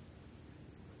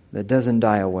that doesn't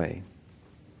die away.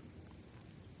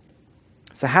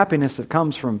 It's a happiness that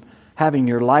comes from having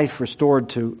your life restored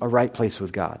to a right place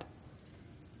with God.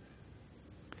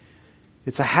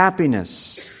 It's a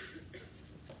happiness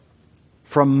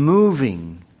from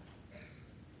moving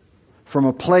from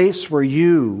a place where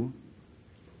you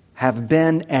have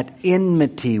been at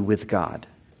enmity with God.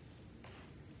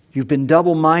 You've been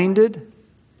double-minded.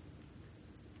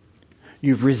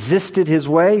 You've resisted His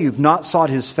way. You've not sought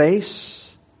His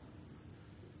face.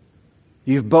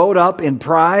 You've bowed up in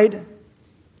pride.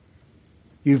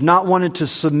 You've not wanted to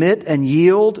submit and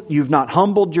yield. You've not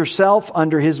humbled yourself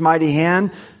under His mighty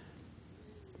hand.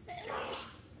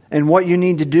 And what you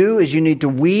need to do is you need to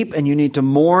weep and you need to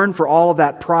mourn for all of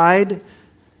that pride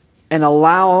and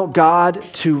allow God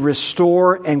to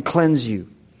restore and cleanse you.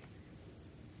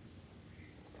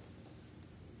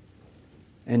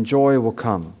 And joy will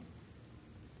come.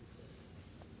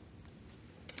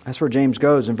 That's where James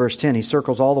goes in verse 10. He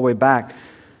circles all the way back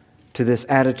to this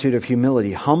attitude of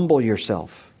humility. Humble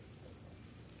yourself.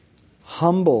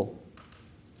 Humble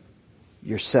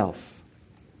yourself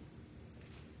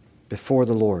before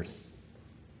the Lord,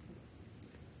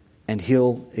 and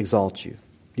He'll exalt you.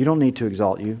 You don't need to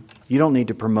exalt you. You don't need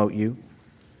to promote you.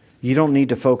 You don't need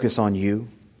to focus on you.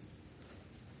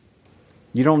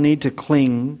 You don't need to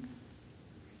cling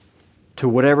to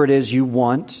whatever it is you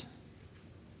want,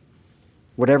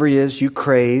 whatever it is you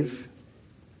crave.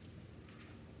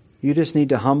 You just need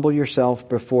to humble yourself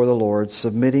before the Lord,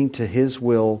 submitting to His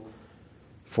will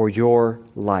for your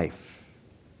life.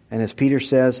 And as Peter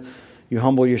says, you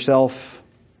humble yourself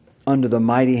under the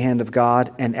mighty hand of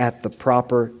God, and at the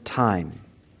proper time,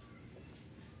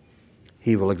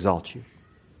 He will exalt you.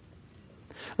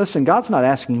 Listen, God's not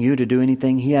asking you to do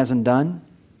anything He hasn't done.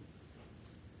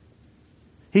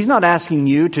 He's not asking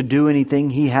you to do anything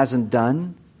He hasn't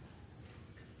done.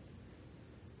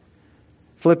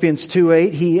 Philippians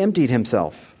 2:8, he emptied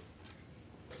himself.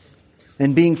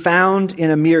 And being found in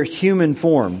a mere human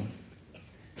form,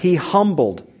 he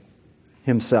humbled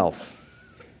himself,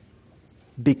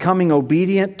 becoming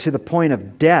obedient to the point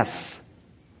of death.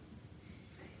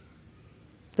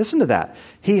 Listen to that.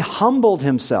 He humbled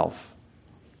himself,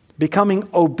 becoming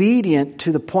obedient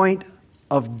to the point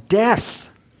of death.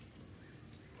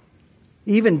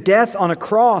 Even death on a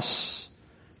cross.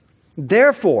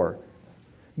 Therefore,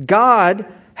 God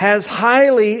has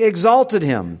highly exalted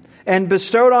him and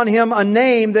bestowed on him a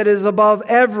name that is above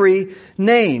every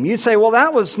name. You say, well,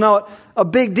 that was not a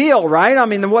big deal, right? I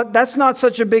mean, that's not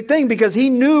such a big thing, because he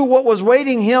knew what was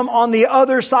waiting him on the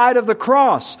other side of the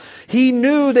cross. He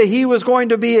knew that he was going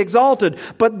to be exalted.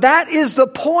 But that is the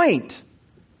point.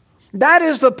 That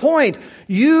is the point.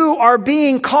 You are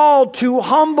being called to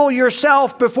humble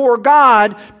yourself before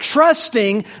God,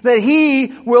 trusting that He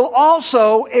will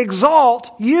also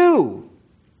exalt you.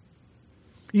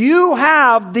 You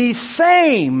have the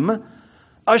same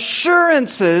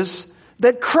assurances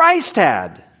that Christ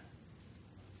had.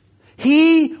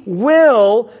 He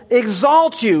will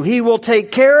exalt you. He will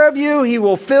take care of you. He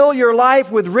will fill your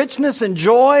life with richness and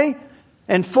joy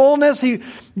and fullness.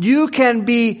 You can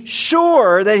be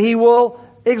sure that He will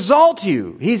exalt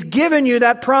you. He's given you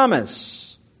that promise.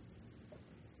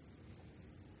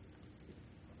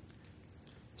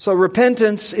 So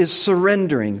repentance is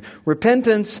surrendering.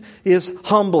 Repentance is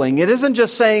humbling. It isn't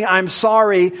just saying, I'm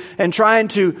sorry, and trying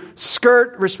to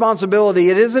skirt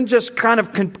responsibility. It isn't just kind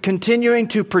of continuing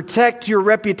to protect your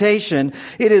reputation.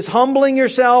 It is humbling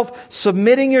yourself,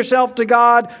 submitting yourself to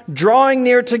God, drawing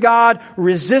near to God,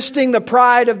 resisting the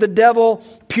pride of the devil,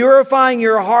 purifying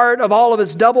your heart of all of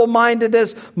its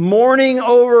double-mindedness, mourning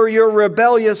over your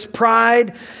rebellious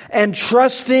pride, and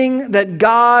trusting that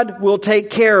God will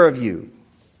take care of you.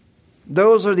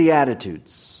 Those are the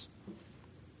attitudes.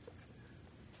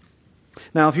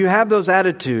 Now, if you have those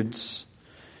attitudes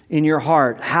in your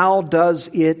heart, how does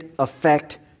it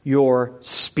affect your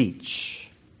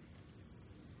speech?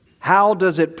 How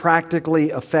does it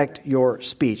practically affect your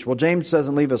speech? Well, James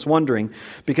doesn't leave us wondering,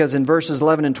 because in verses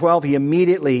 11 and 12, he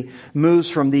immediately moves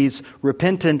from these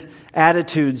repentant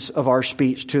attitudes of our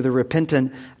speech to the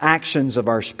repentant actions of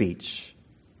our speech.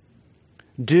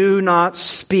 Do not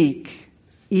speak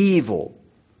evil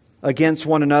against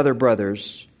one another,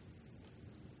 brothers.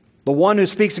 The one who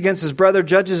speaks against his brother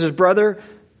judges his brother,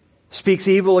 speaks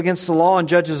evil against the law and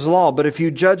judges the law. But if you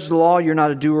judge the law, you're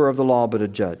not a doer of the law, but a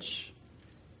judge.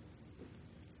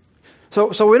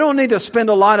 So we don't need to spend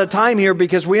a lot of time here,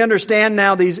 because we understand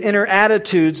now these inner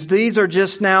attitudes. These are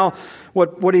just now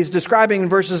what he's describing in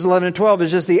verses 11 and 12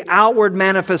 is just the outward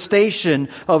manifestation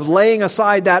of laying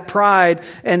aside that pride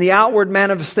and the outward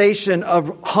manifestation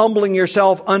of humbling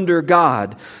yourself under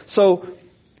God. So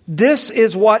this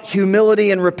is what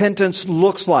humility and repentance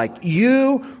looks like.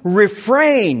 You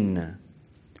refrain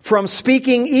from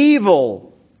speaking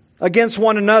evil against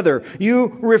one another.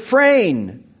 You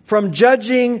refrain from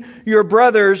judging your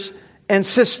brothers and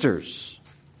sisters.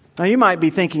 Now you might be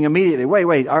thinking immediately,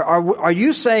 wait, are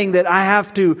you saying that I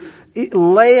have to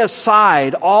lay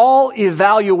aside all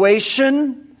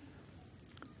evaluation?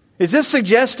 Is this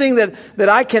suggesting that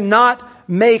I cannot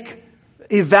make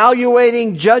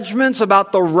evaluating judgments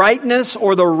about the rightness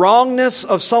or the wrongness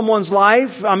of someone's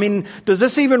life? I mean, does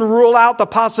this even rule out the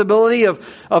possibility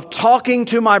of talking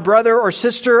to my brother or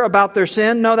sister about their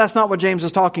sin? No, that's not what James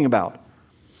is talking about.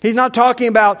 He's not talking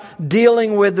about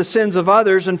dealing with the sins of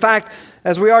others. In fact,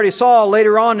 as we already saw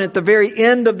later on at the very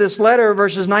end of this letter,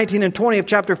 verses 19 and 20 of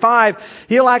chapter 5,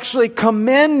 he'll actually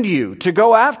commend you to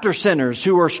go after sinners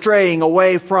who are straying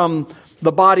away from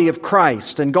the body of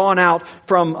Christ and gone out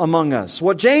from among us.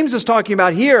 What James is talking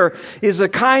about here is a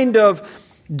kind of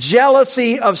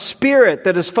jealousy of spirit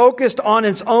that is focused on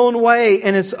its own way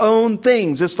and its own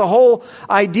things. It's the whole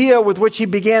idea with which he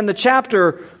began the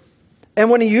chapter. And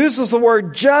when he uses the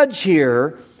word judge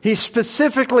here, he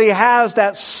specifically has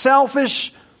that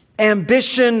selfish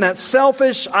ambition, that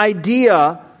selfish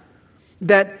idea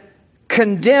that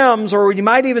condemns, or you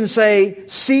might even say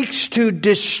seeks to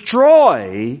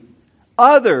destroy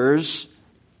others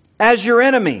as your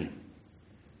enemy.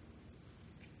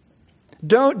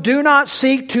 Do not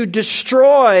seek to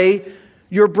destroy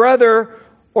your brother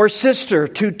or sister,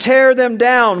 to tear them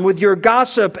down with your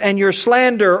gossip and your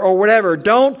slander or whatever.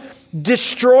 Don't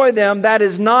destroy them. That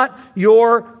is not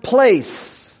your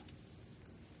place.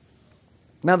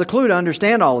 Now, the clue to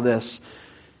understand all of this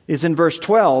is in verse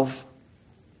 12,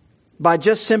 by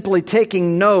just simply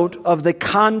taking note of the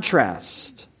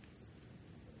contrast.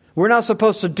 We're not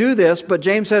supposed to do this, but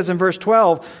James says in verse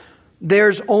 12,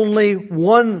 there's only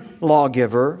one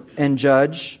lawgiver and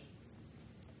judge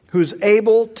who's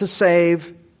able to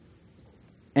save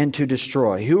and to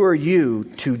destroy. Who are you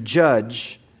to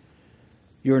judge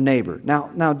your neighbor?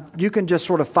 Now you can just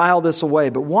sort of file this away,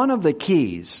 but one of the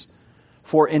keys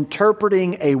for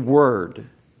interpreting a word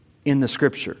in the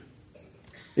Scripture,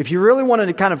 if you really wanted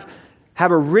to kind of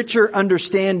have a richer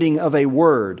understanding of a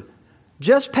word,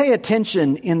 just pay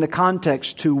attention in the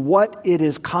context to what it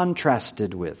is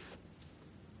contrasted with.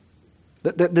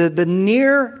 The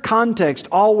near context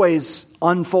always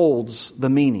unfolds the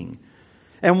meaning.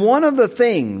 And one of the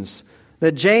things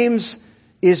that James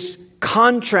is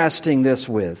contrasting this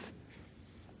with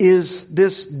is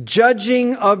this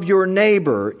judging of your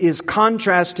neighbor is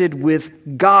contrasted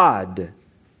with God,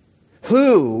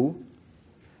 who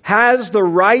has the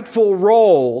rightful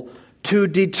role to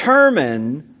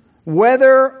determine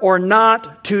whether or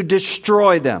not to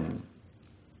destroy them.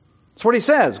 That's what he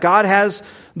says. God has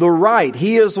the right.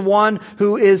 He is the one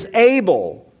who is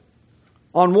able,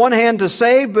 on one hand to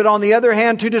save, but on the other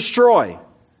hand to destroy.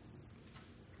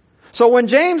 So when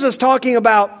James is talking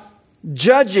about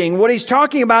judging, what he's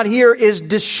talking about here is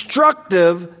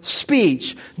destructive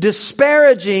speech,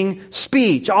 disparaging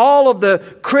speech, all of the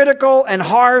critical and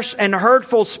harsh and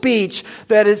hurtful speech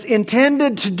that is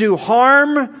intended to do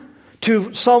harm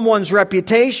to someone's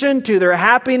reputation, to their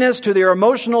happiness, to their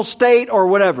emotional state, or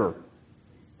whatever.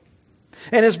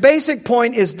 And his basic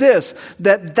point is this,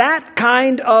 that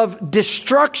kind of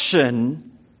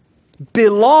destruction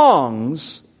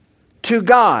belongs to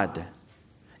God.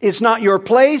 It's not your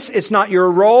place, it's not your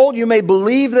role. You may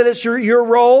believe that it's your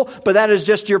role, but that is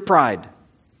just your pride.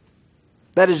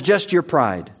 That is just your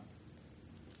pride.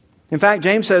 In fact,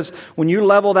 James says, when you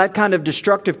level that kind of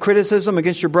destructive criticism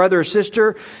against your brother or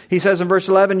sister, he says in verse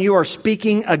 11, you are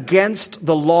speaking against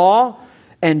the law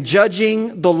and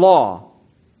judging the law.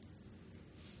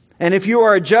 And if you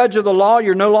are a judge of the law,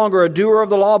 you're no longer a doer of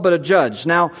the law, but a judge.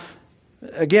 Now,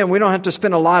 again, we don't have to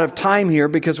spend a lot of time here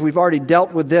because we've already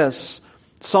dealt with this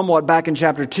somewhat back in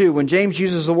chapter 2. When James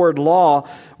uses the word law,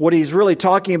 what he's really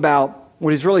talking about,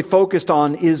 what he's really focused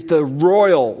on is the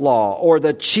royal law, or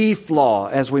the chief law,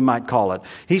 as we might call it.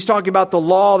 He's talking about the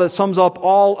law that sums up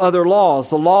all other laws.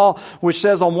 The law which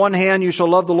says on one hand, you shall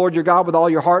love the Lord your God with all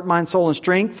your heart, mind, soul, and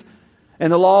strength.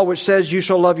 And the law which says you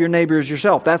shall love your neighbor as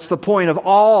yourself. That's the point of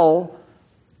all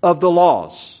of the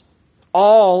laws.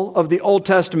 All of the Old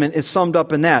Testament is summed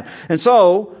up in that. And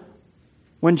so,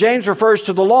 when James refers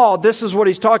to the law, this is what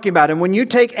he's talking about. And when you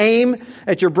take aim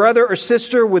at your brother or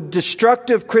sister with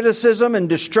destructive criticism and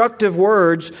destructive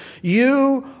words,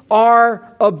 you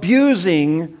are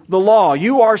abusing the law.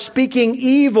 You are speaking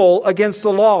evil against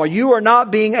the law. You are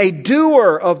not being a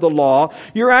doer of the law.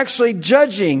 You're actually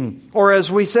judging, or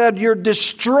as we said, you're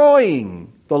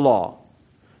destroying the law.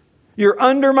 You're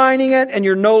undermining it, and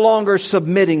you're no longer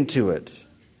submitting to it.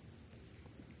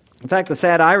 In fact, the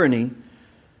sad irony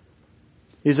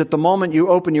is that the moment you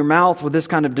open your mouth with this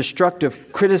kind of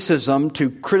destructive criticism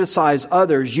to criticize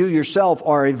others, you yourself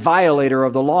are a violator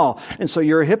of the law. And so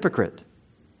you're a hypocrite.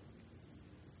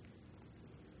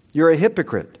 You're a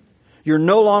hypocrite. You're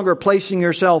no longer placing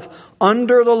yourself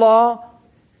under the law.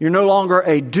 You're no longer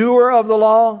a doer of the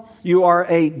law. You are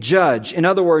a judge. In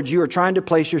other words, you are trying to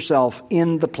place yourself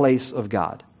in the place of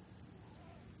God.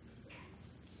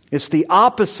 It's the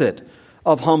opposite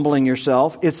of humbling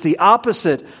yourself. It's the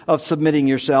opposite of submitting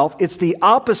yourself. It's the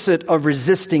opposite of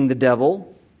resisting the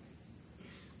devil.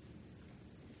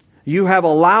 You have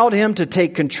allowed him to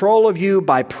take control of you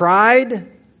by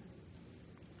pride,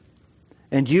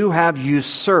 and you have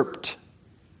usurped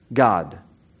God.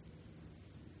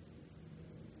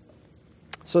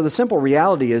 So the simple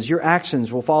reality is your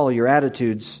actions will follow your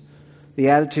attitudes, the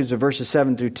attitudes of verses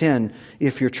 7 through 10,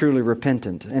 if you're truly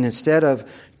repentant. And instead of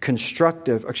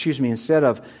destructive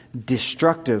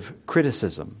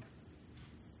criticism,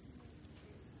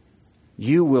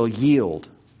 you will yield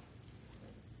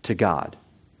to God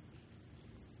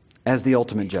as the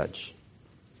ultimate judge.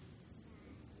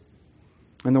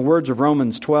 In the words of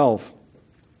Romans 12,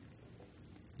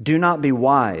 do not be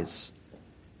wise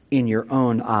in your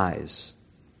own eyes.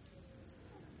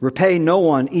 Repay no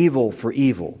one evil for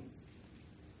evil,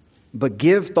 but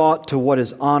give thought to what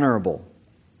is honorable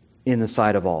in the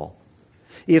sight of all.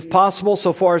 If possible,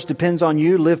 so far as depends on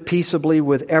you, live peaceably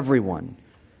with everyone.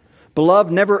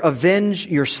 Beloved, never avenge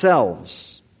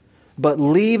yourselves, but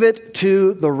leave it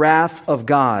to the wrath of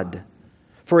God.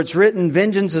 For it's written,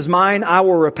 vengeance is mine, I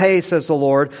will repay, says the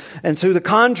Lord. And to the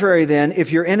contrary then,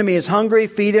 if your enemy is hungry,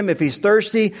 feed him. If he's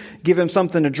thirsty, give him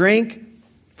something to drink.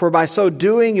 For by so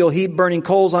doing, you'll heap burning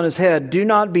coals on his head. Do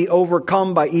not be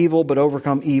overcome by evil, but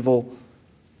overcome evil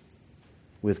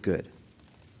with good.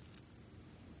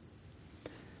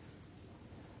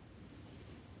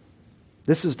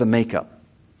 This is the makeup.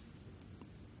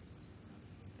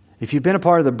 If you've been a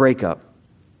part of the breakup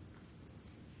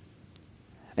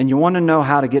and you want to know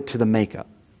how to get to the makeup,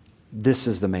 this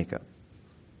is the makeup.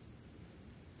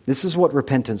 This is what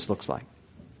repentance looks like.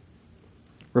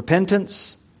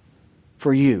 Repentance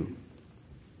for you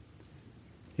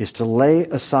is to lay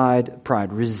aside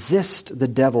pride. Resist the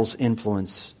devil's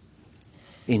influence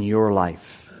in your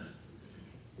life.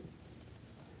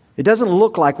 It doesn't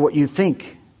look like what you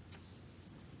think.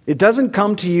 It doesn't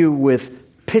come to you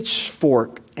with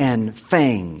pitchfork and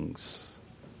fangs.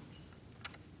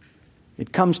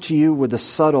 It comes to you with a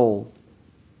subtle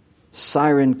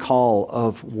siren call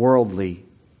of worldly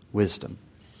wisdom.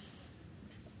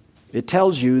 It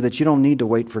tells you that you don't need to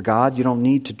wait for God. You don't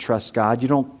need to trust God. You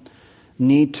don't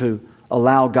need to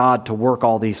allow God to work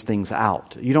all these things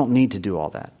out. You don't need to do all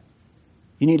that.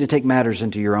 You need to take matters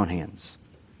into your own hands.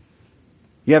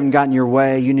 You haven't gotten your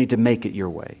way. You need to make it your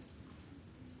way.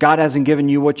 God hasn't given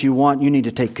you what you want. You need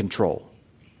to take control.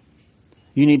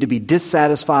 You need to be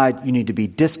dissatisfied. You need to be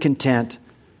discontent.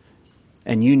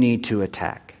 And you need to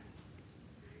attack.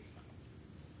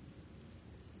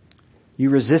 You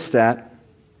resist that.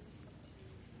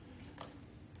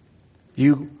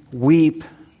 You weep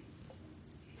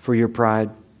for your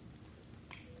pride.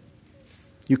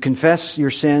 You confess your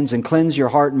sins and cleanse your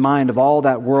heart and mind of all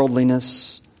that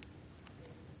worldliness.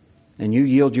 And you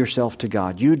yield yourself to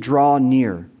God. You draw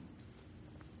near.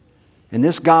 And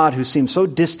this God who seems so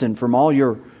distant from all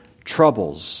your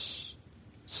troubles,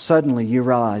 suddenly you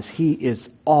realize He is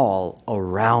all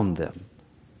around them.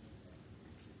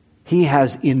 He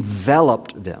has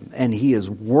enveloped them, and He is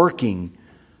working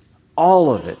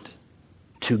all of it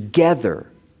together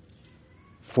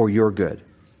for your good.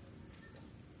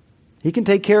 He can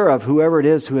take care of whoever it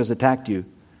is who has attacked you.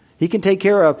 He can take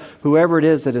care of whoever it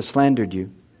is that has slandered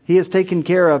you. He has taken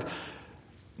care of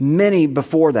many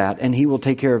before that, and He will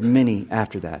take care of many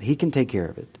after that. He can take care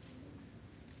of it.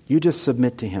 You just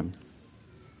submit to Him.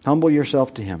 Humble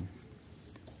yourself to Him,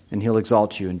 and He'll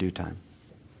exalt you in due time.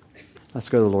 Let's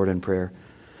go to the Lord in prayer.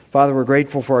 Father, we're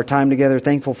grateful for our time together,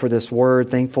 thankful for this word,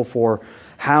 thankful for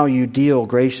how You deal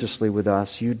graciously with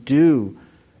us. You do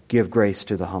give grace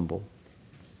to the humble.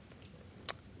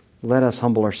 Let us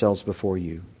humble ourselves before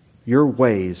You. Your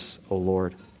ways, O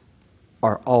Lord,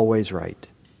 are always right.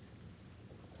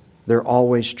 They're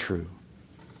always true.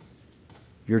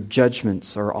 Your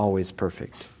judgments are always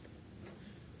perfect.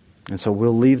 And so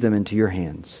we'll leave them into Your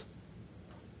hands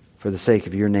for the sake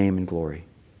of Your name and glory.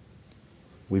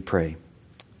 We pray.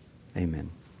 Amen.